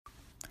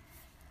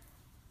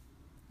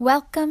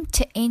Welcome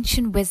to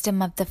Ancient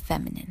Wisdom of the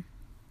Feminine,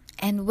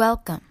 and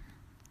welcome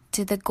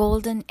to the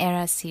Golden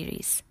Era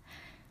series,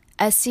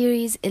 a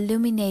series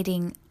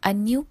illuminating a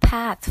new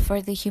path for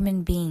the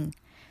human being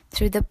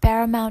through the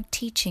paramount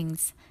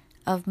teachings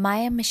of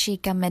Maya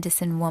Mexica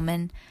medicine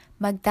woman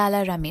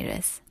Magdala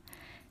Ramirez.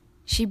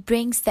 She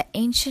brings the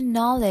ancient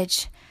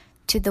knowledge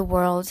to the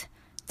world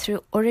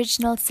through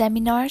original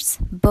seminars,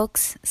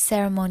 books,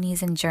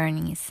 ceremonies, and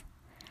journeys.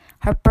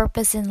 Her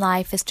purpose in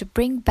life is to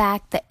bring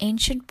back the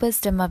ancient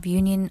wisdom of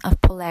union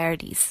of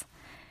polarities.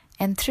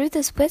 And through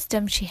this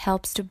wisdom, she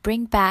helps to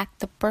bring back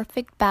the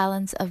perfect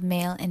balance of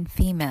male and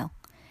female.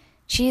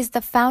 She is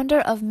the founder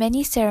of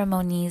many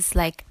ceremonies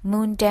like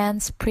Moon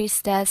Dance,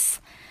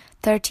 Priestess,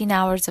 13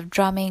 Hours of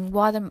Drumming,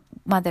 Water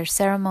Mother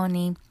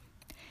Ceremony.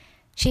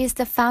 She is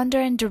the founder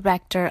and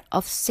director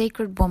of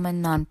Sacred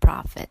Woman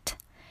Nonprofit.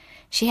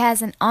 She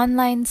has an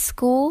online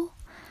school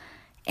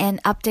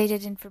and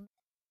updated information.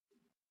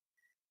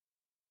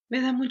 Me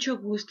da mucho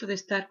gusto de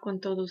estar con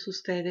todos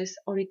ustedes.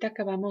 Ahorita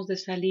acabamos de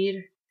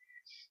salir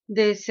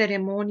de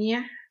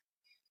ceremonia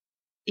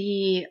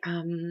y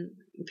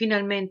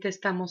finalmente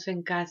estamos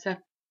en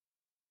casa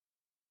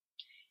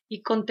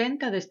y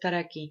contenta de estar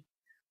aquí.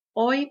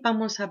 Hoy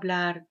vamos a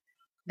hablar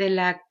de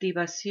la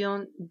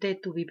activación de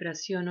tu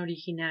vibración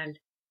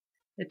original,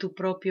 de tu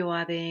propio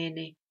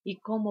ADN y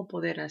cómo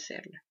poder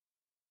hacerla.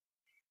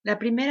 La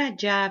primera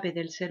llave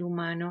del ser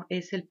humano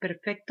es el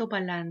perfecto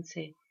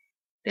balance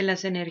de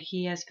las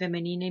energías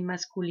femenina y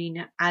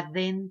masculina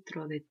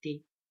adentro de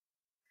ti.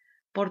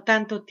 Por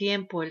tanto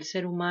tiempo el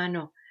ser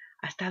humano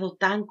ha estado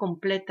tan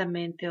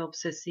completamente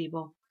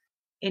obsesivo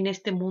en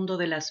este mundo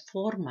de las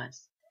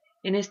formas,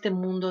 en este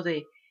mundo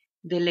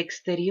del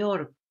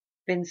exterior,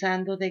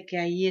 pensando de que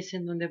ahí es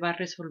en donde va a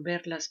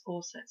resolver las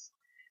cosas,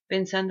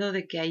 pensando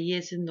de que ahí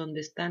es en donde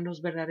están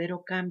los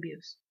verdaderos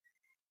cambios.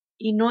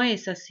 Y no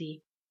es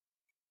así.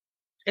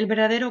 El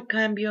verdadero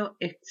cambio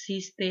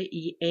existe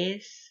y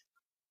es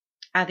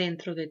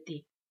adentro de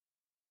ti.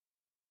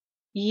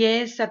 Y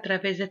es a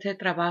través de este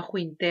trabajo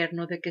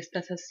interno de que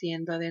estás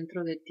haciendo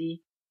adentro de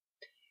ti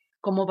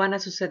cómo van a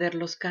suceder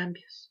los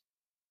cambios.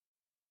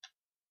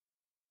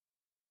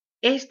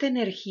 Esta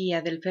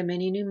energía del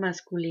femenino y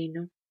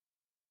masculino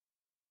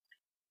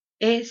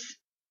es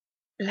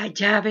la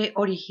llave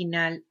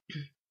original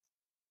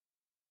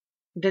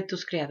de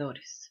tus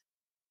creadores.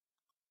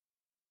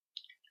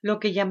 Lo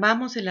que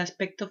llamamos el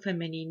aspecto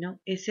femenino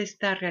es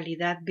esta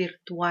realidad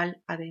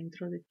virtual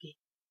adentro de ti.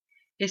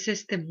 Es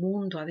este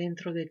mundo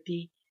adentro de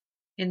ti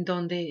en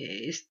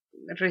donde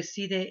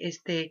reside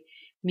este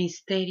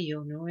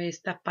misterio, ¿no?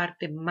 Esta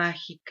parte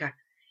mágica,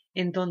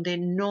 en donde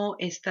no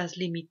estás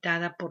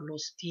limitada por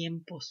los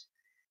tiempos,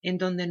 en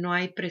donde no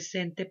hay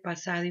presente,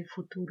 pasado y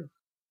futuro.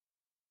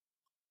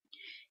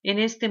 En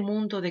este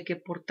mundo de que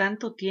por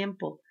tanto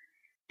tiempo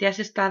te has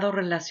estado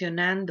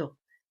relacionando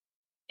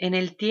en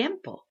el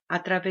tiempo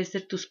a través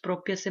de tus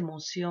propias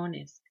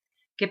emociones,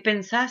 que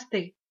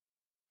pensaste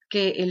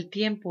que el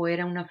tiempo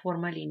era una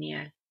forma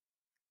lineal,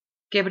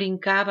 que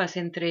brincabas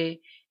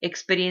entre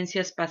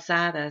experiencias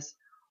pasadas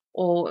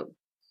o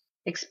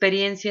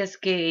experiencias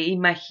que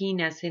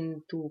imaginas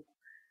en tu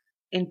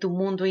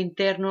mundo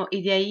interno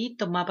y de ahí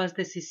tomabas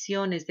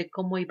decisiones de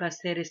cómo iba a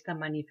ser esta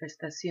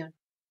manifestación.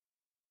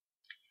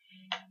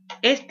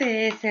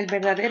 Este es el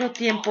verdadero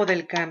tiempo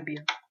del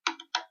cambio.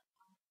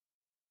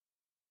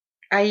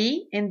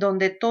 Ahí en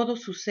donde todo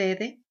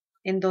sucede,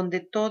 en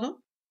donde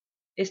todo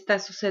está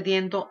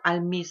sucediendo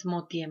al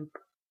mismo tiempo.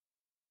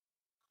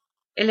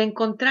 El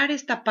encontrar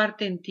esta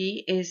parte en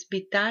ti es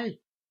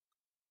vital,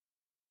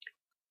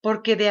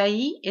 porque de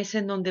ahí es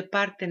en donde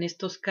parten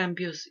estos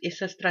cambios,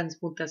 esas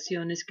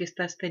transmutaciones que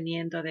estás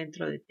teniendo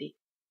adentro de ti.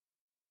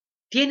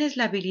 Tienes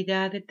la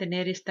habilidad de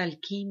tener esta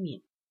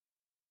alquimia,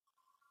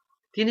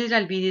 tienes la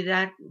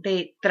habilidad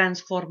de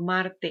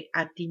transformarte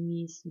a ti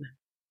misma,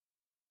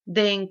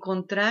 de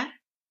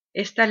encontrar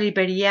esta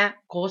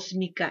librería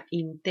cósmica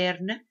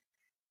interna,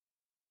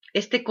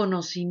 este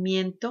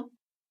conocimiento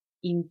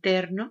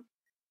interno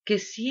que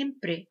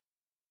siempre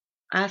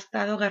ha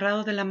estado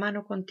agarrado de la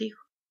mano contigo.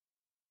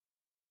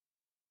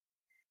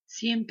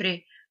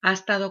 Siempre ha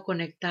estado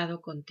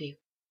conectado contigo.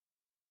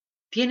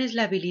 Tienes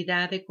la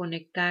habilidad de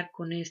conectar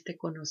con este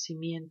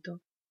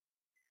conocimiento,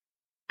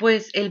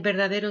 pues el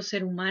verdadero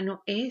ser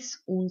humano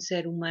es un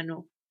ser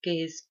humano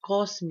que es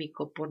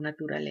cósmico por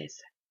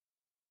naturaleza.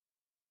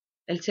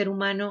 El ser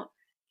humano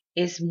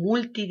es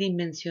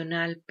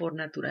multidimensional por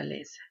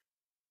naturaleza.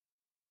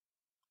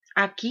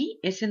 Aquí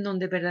es en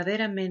donde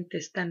verdaderamente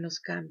están los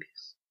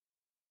cambios.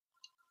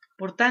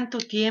 Por tanto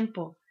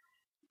tiempo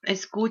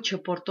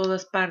escucho por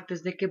todas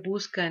partes de que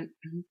buscan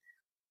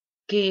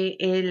que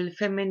el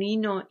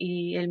femenino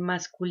y el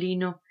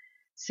masculino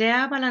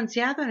sea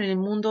balanceado en el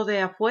mundo de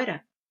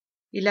afuera.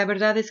 Y la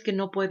verdad es que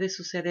no puede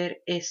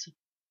suceder eso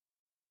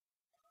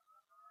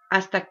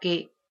hasta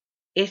que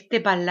este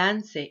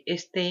balance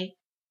esté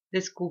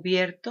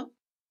descubierto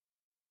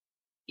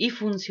y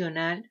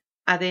funcional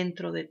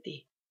adentro de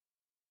ti.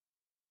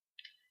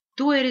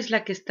 Tú eres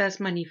la que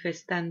estás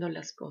manifestando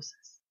las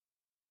cosas.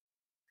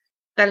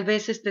 Tal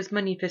vez estés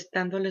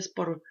manifestándoles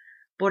por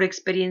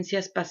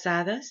experiencias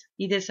pasadas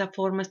y de esa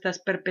forma estás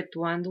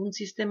perpetuando un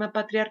sistema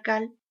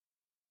patriarcal.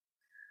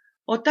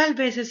 O tal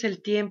vez es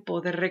el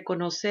tiempo de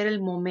reconocer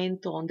el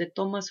momento donde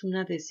tomas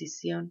una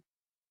decisión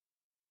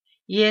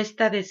y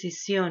esta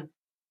decisión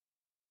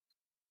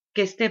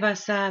que esté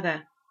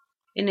basada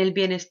en el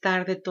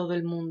bienestar de todo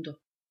el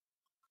mundo,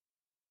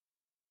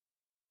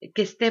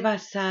 que esté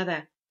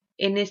basada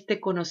en este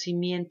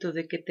conocimiento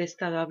de que te he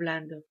estado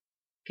hablando,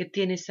 que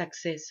tienes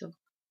acceso.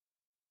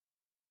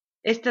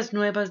 Estas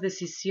nuevas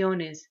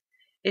decisiones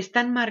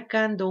están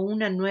marcando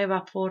una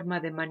nueva forma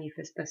de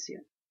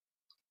manifestación.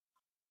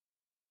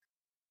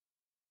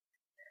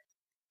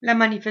 La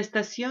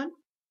manifestación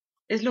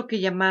es lo que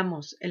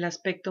llamamos el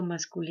aspecto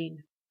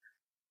masculino,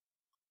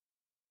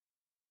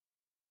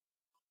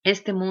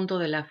 este mundo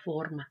de la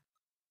forma.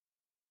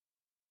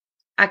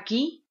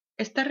 Aquí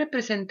está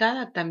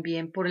representada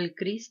también por el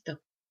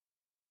Cristo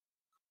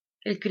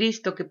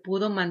que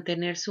pudo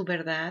mantener su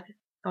verdad,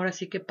 ahora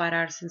sí que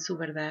pararse en su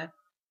verdad,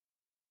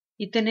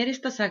 y tener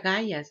estas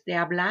agallas de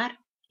hablar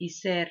y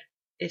ser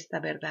esta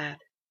verdad.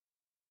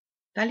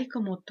 Tal y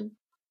como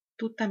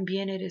tú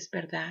también eres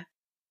verdad.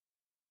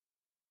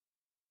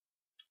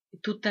 Y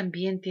tú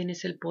también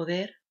tienes el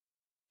poder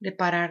de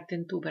pararte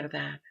en tu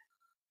verdad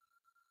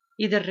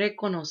y de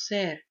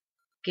reconocer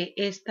que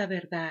esta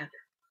verdad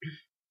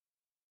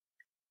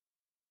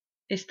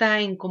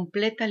está en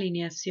completa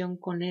alineación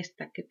con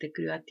esta que te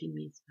crió a ti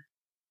misma.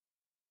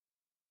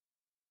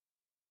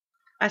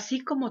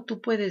 Así como tú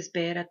puedes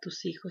ver a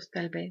tus hijos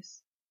tal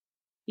vez,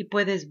 y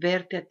puedes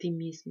verte a ti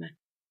misma,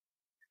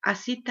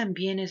 así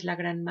también es la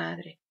Gran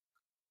Madre.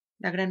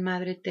 La Gran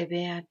Madre te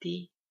ve a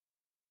ti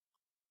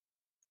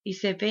y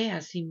se ve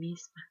a sí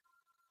misma.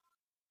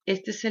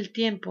 Este es el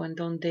tiempo en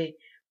donde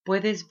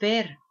puedes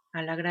ver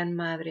a la Gran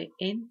Madre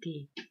en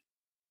ti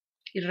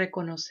y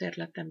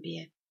reconocerla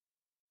también.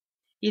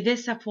 Y de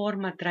esa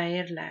forma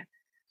traerla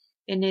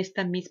en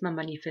esta misma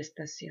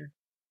manifestación.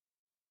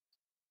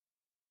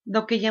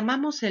 Lo que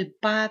llamamos el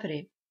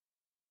Padre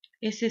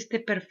es este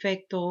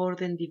perfecto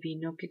orden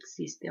divino que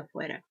existe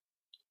afuera.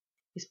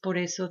 Es por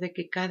eso de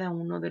que cada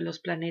uno de los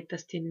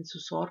planetas tienen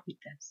sus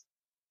órbitas,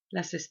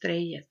 las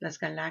estrellas, las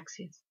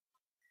galaxias.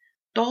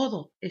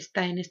 Todo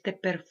está en este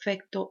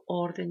perfecto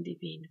orden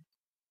divino.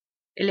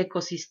 El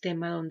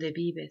ecosistema donde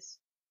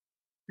vives,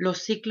 los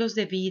ciclos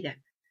de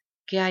vida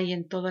que hay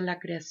en toda la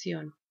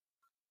creación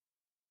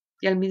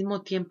y al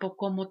mismo tiempo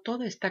como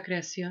toda esta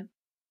creación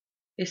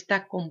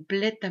está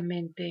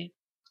completamente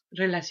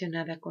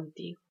relacionada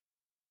contigo.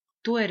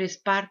 Tú eres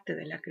parte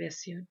de la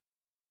creación.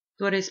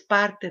 Tú eres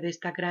parte de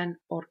esta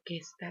gran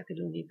orquesta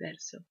del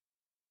universo.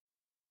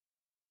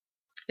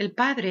 El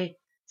Padre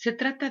se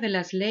trata de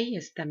las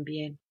leyes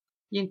también,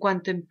 y en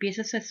cuanto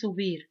empiezas a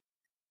subir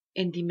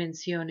en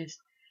dimensiones,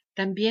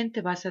 también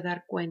te vas a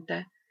dar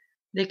cuenta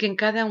de que en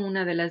cada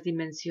una de las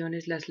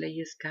dimensiones las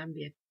leyes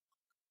cambian.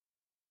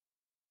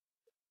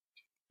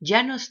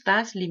 Ya no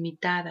estás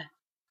limitada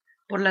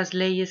por las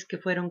leyes que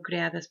fueron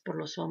creadas por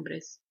los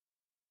hombres,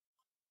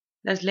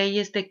 las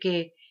leyes de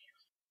que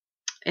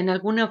en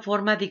alguna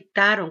forma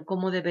dictaron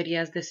cómo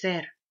deberías de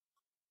ser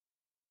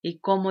y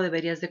cómo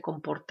deberías de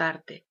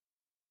comportarte.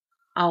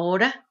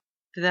 Ahora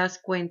te das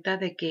cuenta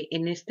de que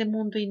en este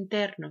mundo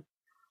interno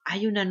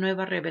hay una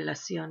nueva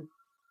revelación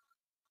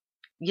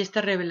y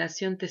esta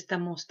revelación te está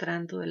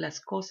mostrando de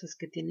las cosas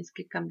que tienes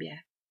que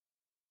cambiar.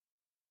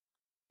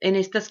 En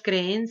estas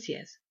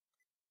creencias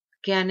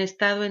que han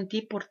estado en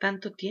ti por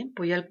tanto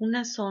tiempo y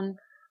algunas son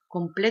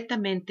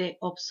completamente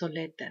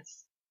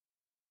obsoletas.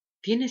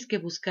 Tienes que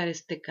buscar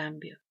este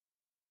cambio.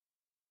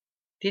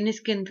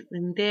 Tienes que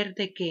entender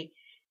de que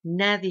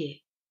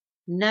nadie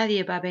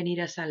va a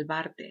venir a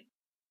salvarte.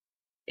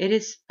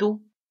 Eres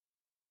tú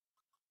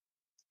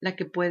la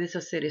que puedes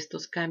hacer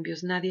estos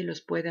cambios. Nadie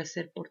los puede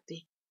hacer por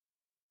ti.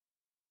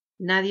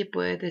 Nadie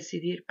puede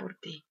decidir por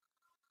ti.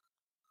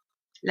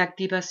 La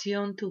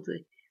activación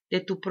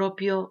de tu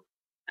propio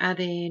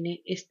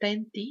ADN está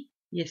en ti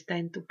y está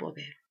en tu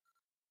poder.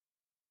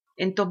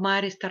 En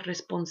tomar esta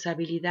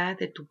responsabilidad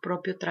de tu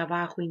propio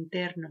trabajo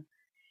interno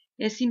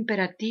es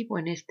imperativo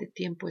en este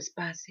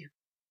tiempo-espacio.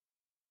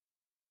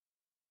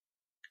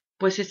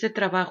 Pues ese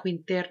trabajo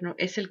interno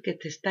es el que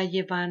te está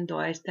llevando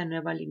a esta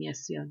nueva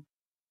alineación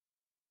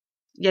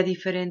y a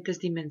diferentes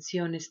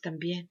dimensiones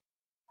también,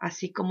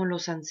 así como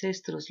los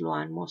ancestros lo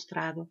han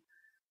mostrado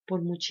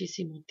por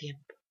muchísimo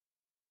tiempo.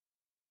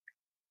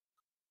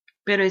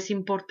 Pero es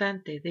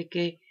importante de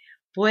que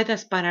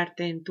puedas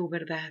pararte en tu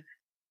verdad.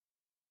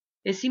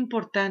 Es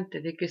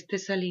importante de que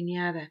estés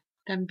alineada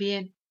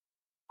también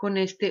con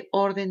este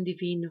orden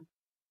divino.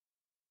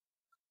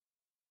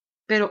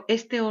 Pero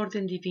este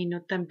orden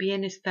divino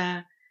también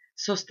está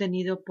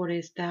sostenido por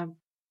esta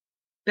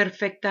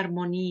perfecta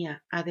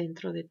armonía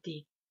adentro de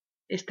ti,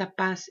 esta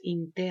paz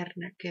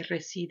interna que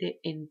reside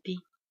en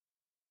ti.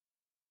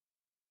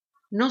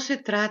 No se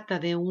trata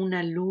de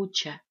una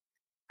lucha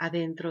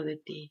adentro de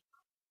ti,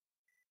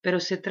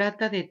 pero se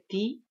trata de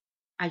ti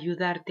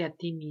ayudarte a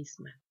ti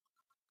misma.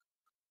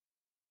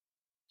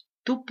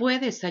 Tú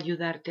puedes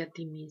ayudarte a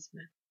ti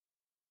misma.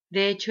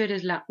 De hecho,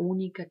 eres la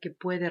única que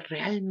puede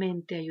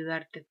realmente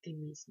ayudarte a ti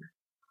misma.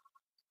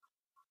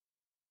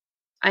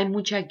 Hay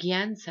mucha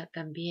guianza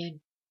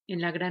también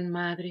en la Gran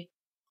Madre,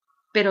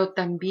 pero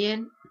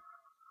también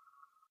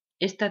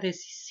esta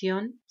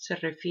decisión se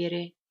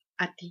refiere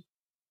a ti.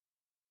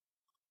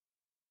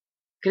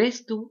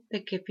 ¿Crees tú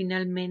de que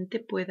finalmente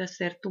puedas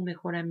ser tu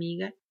mejor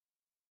amiga?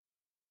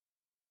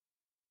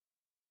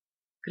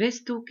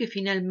 ¿Crees tú que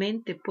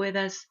finalmente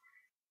puedas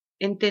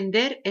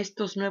entender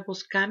estos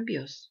nuevos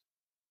cambios?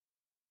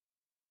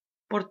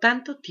 Por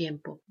tanto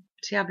tiempo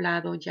se ha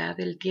hablado ya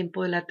del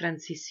tiempo de la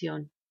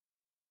transición.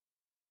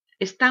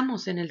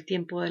 Estamos en el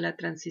tiempo de la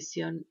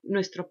transición.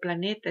 Nuestro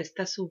planeta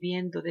está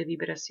subiendo de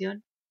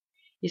vibración.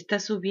 Está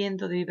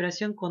subiendo de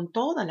vibración con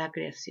toda la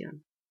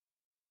creación.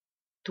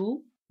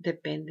 Tú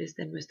dependes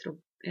de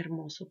nuestro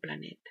hermoso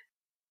planeta.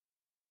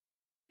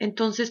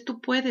 Entonces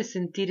tú puedes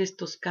sentir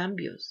estos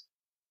cambios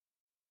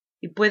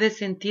y puedes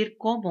sentir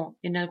cómo,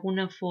 en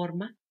alguna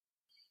forma,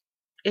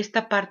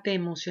 esta parte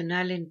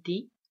emocional en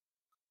ti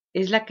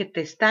es la que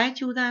te está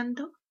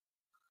ayudando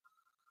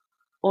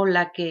o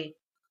la que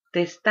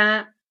te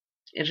está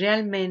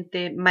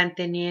realmente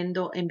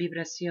manteniendo en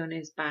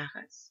vibraciones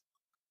bajas.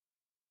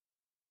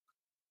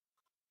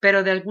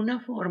 Pero de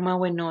alguna forma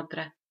o en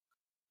otra,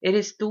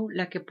 eres tú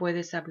la que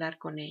puedes hablar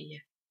con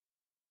ella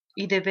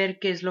y de ver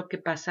qué es lo que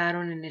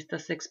pasaron en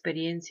estas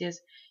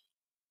experiencias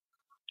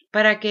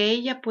para que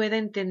ella pueda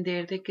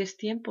entender de que es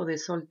tiempo de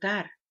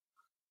soltar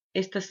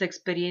estas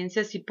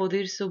experiencias y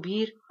poder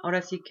subir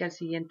ahora sí que al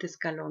siguiente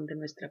escalón de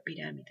nuestra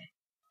pirámide.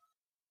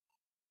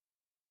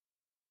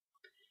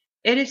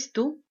 Eres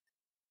tú,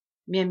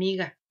 mi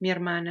amiga, mi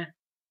hermana,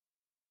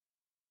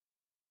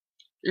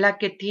 la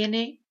que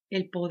tiene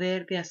el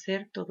poder de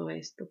hacer todo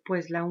esto,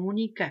 pues la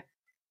única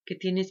que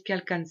tienes que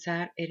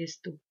alcanzar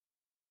eres tú.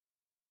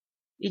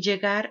 Y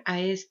llegar a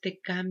este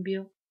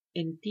cambio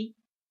en ti.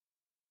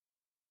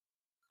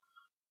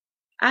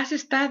 Has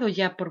estado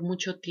ya por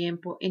mucho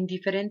tiempo en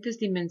diferentes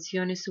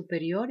dimensiones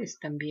superiores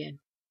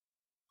también,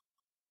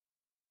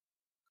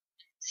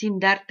 sin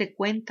darte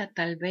cuenta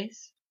tal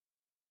vez,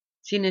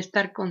 sin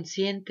estar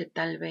consciente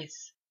tal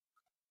vez.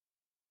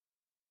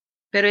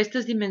 Pero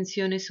estas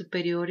dimensiones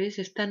superiores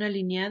están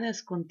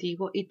alineadas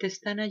contigo y te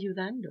están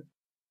ayudando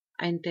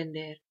a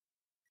entender,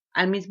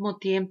 al mismo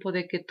tiempo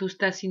de que tú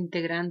estás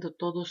integrando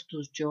todos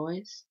tus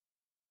yoes,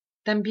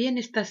 también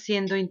estás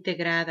siendo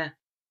integrada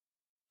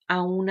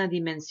a una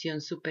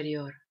dimensión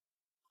superior.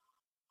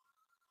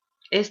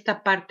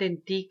 Esta parte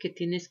en ti que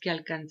tienes que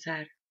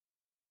alcanzar,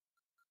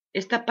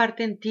 esta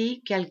parte en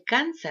ti que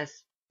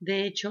alcanzas,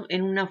 de hecho,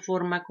 en una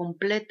forma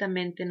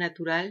completamente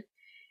natural,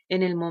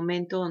 en el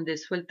momento donde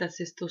sueltas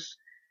estos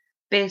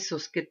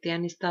pesos que te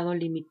han estado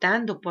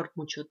limitando por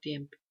mucho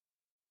tiempo.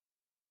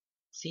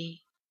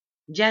 Sí,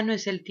 ya no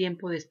es el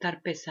tiempo de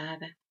estar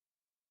pesada,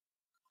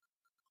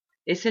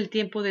 es el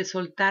tiempo de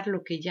soltar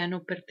lo que ya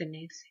no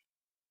pertenece,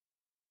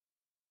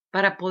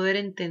 para poder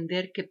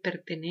entender que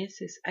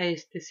perteneces a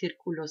este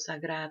círculo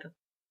sagrado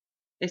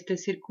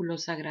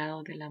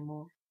del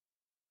amor,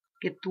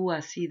 que tú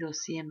has sido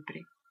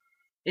siempre,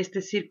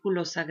 este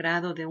círculo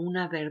sagrado de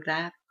una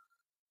verdad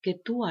que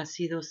tú has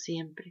sido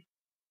siempre,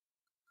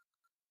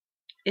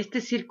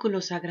 este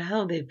círculo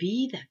sagrado de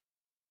vida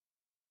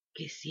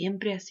que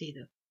siempre has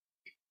sido.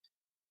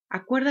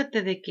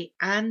 Acuérdate de que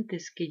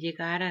antes que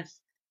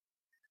llegaras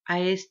a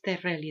esta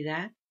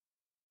realidad,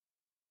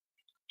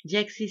 ya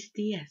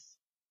existías.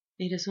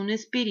 Eres un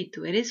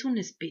espíritu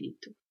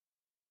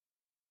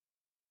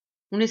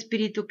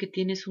que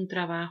tienes un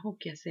trabajo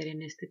que hacer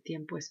en este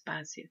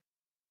tiempo-espacio.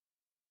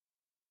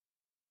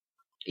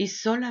 Y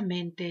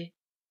solamente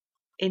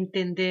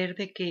entender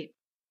de que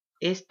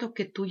esto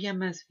que tú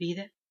llamas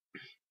vida,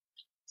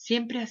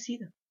 siempre ha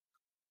sido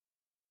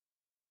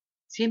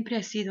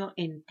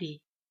en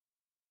ti,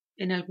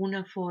 en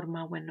alguna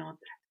forma o en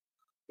otra.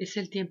 Es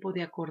el tiempo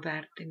de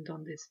acordarte en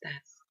dónde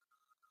estás.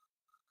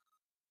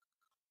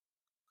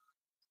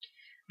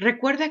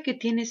 Recuerda que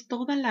tienes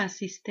toda la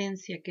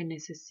asistencia que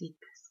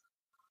necesitas.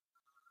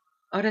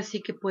 Ahora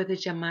sí que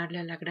puedes llamarle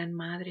a la Gran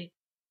Madre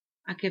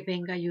a que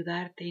venga a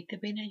ayudarte y te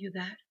viene a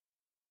ayudar.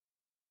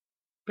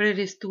 Pero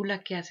eres tú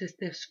la que hace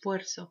este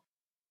esfuerzo.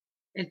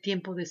 El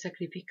tiempo de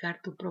sacrificar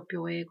tu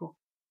propio ego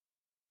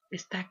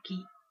está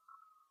aquí.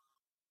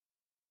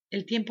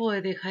 El tiempo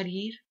de dejar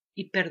ir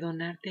y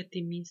perdonarte a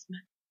ti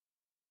misma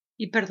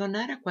y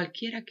perdonar a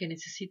cualquiera que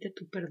necesite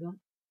tu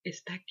perdón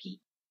está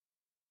aquí.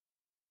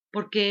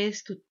 Porque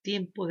es tu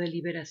tiempo de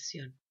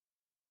liberación.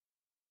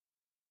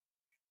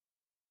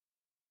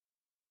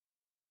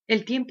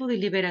 El tiempo de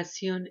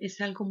liberación es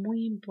algo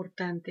muy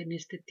importante en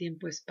este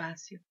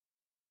tiempo-espacio,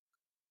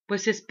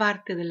 pues es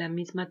parte de la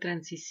misma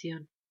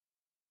transición.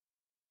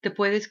 Te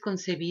puedes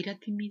concebir a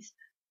ti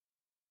misma,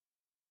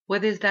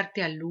 puedes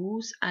darte a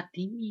luz a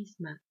ti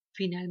misma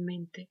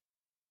finalmente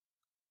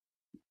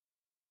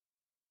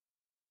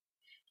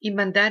y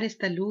mandar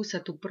esta luz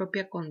a tu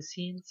propia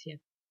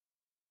conciencia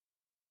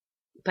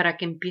para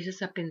que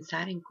empieces a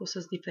pensar en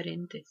cosas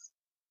diferentes,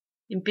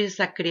 empieces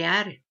a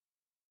crear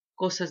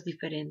cosas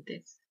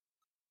diferentes.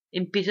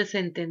 Empiezas a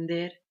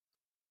entender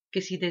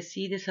que si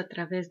decides a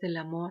través del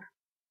amor,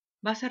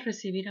 vas a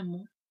recibir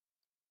amor.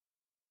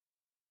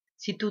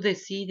 Si tú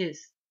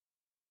decides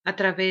a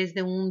través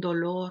de un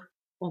dolor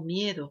o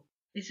miedo,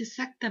 es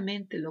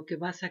exactamente lo que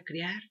vas a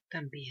crear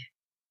también.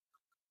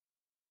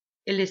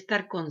 El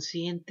estar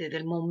consciente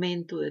del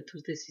momento de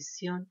tu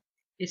decisión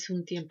es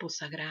un tiempo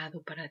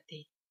sagrado para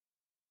ti.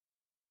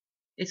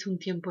 Es un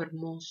tiempo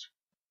hermoso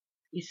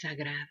y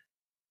sagrado,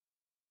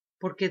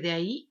 porque de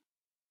ahí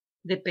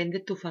depende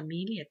tu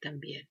familia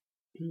también,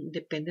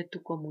 depende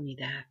tu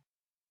comunidad,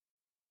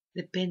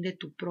 depende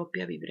tu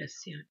propia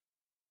vibración.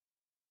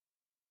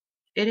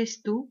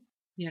 Eres tú,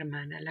 mi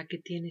hermana, la que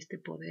tiene este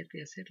poder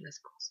de hacer las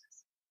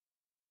cosas.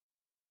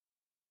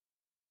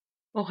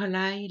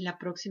 Ojalá y la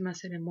próxima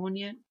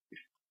ceremonia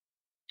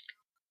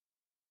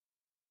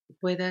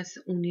puedas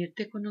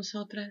unirte con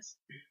nosotras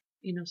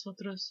y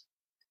nosotros.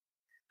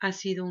 Ha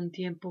sido un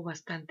tiempo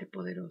bastante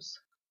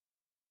poderoso.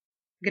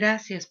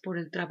 Gracias por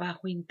el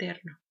trabajo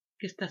interno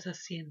que estás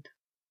haciendo.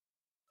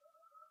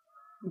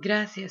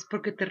 Gracias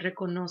porque te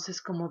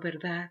reconoces como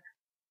verdad,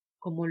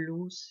 como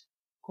luz,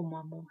 como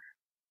amor.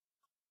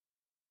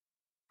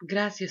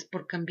 Gracias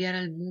por cambiar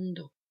al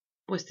mundo,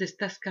 pues te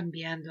estás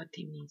cambiando a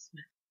ti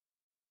misma.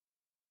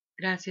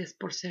 Gracias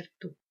por ser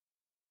tú.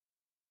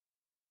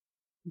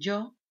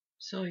 Yo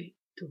soy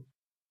tú.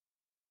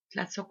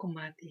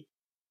 Tlatzocomati,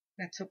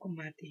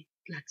 Tlatzocomati,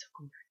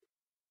 Tlatzocomati.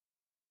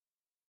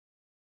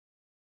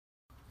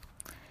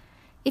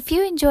 If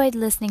you enjoyed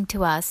listening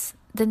to us,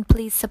 then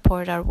please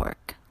support our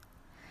work.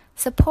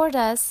 Support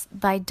us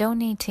by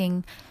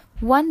donating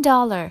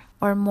 $1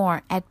 or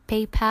more at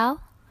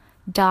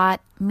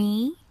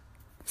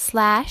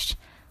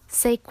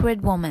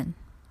paypal.me/sacredwoman.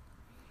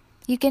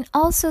 You can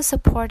also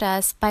support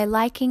us by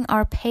liking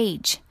our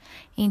page,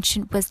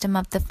 Ancient Wisdom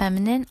of the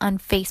Feminine, on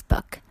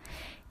Facebook,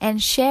 and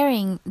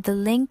sharing the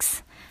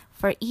links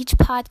for each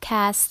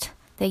podcast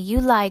that you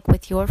like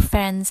with your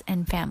friends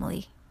and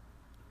family.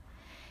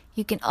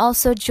 You can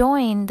also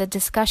join the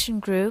discussion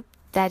group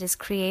that is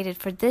created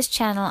for this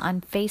channel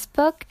on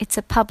Facebook. It's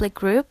a public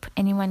group.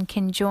 Anyone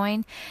can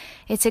join.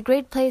 It's a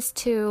great place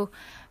to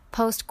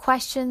post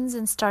questions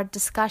and start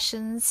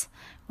discussions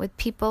with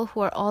people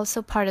who are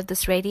also part of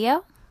this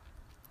radio.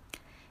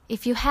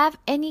 If you have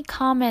any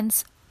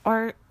comments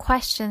or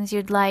questions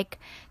you'd like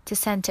to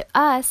send to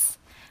us,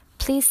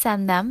 please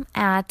send them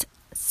at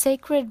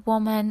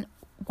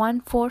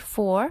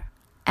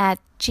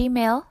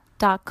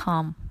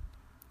sacredwoman144@gmail.com.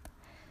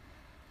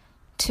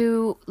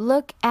 To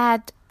look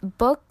at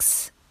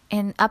books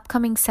and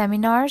upcoming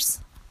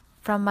seminars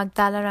from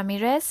Magdala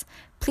Ramirez,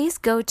 please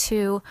go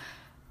to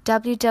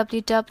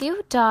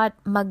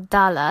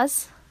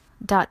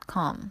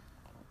www.magdalas.com,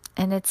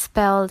 and it's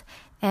spelled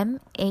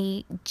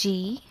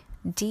Magdalas.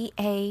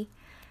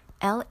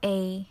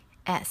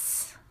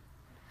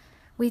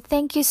 We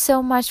thank you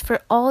so much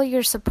for all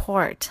your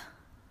support,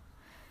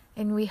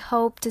 and we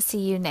hope to see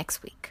you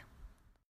next week.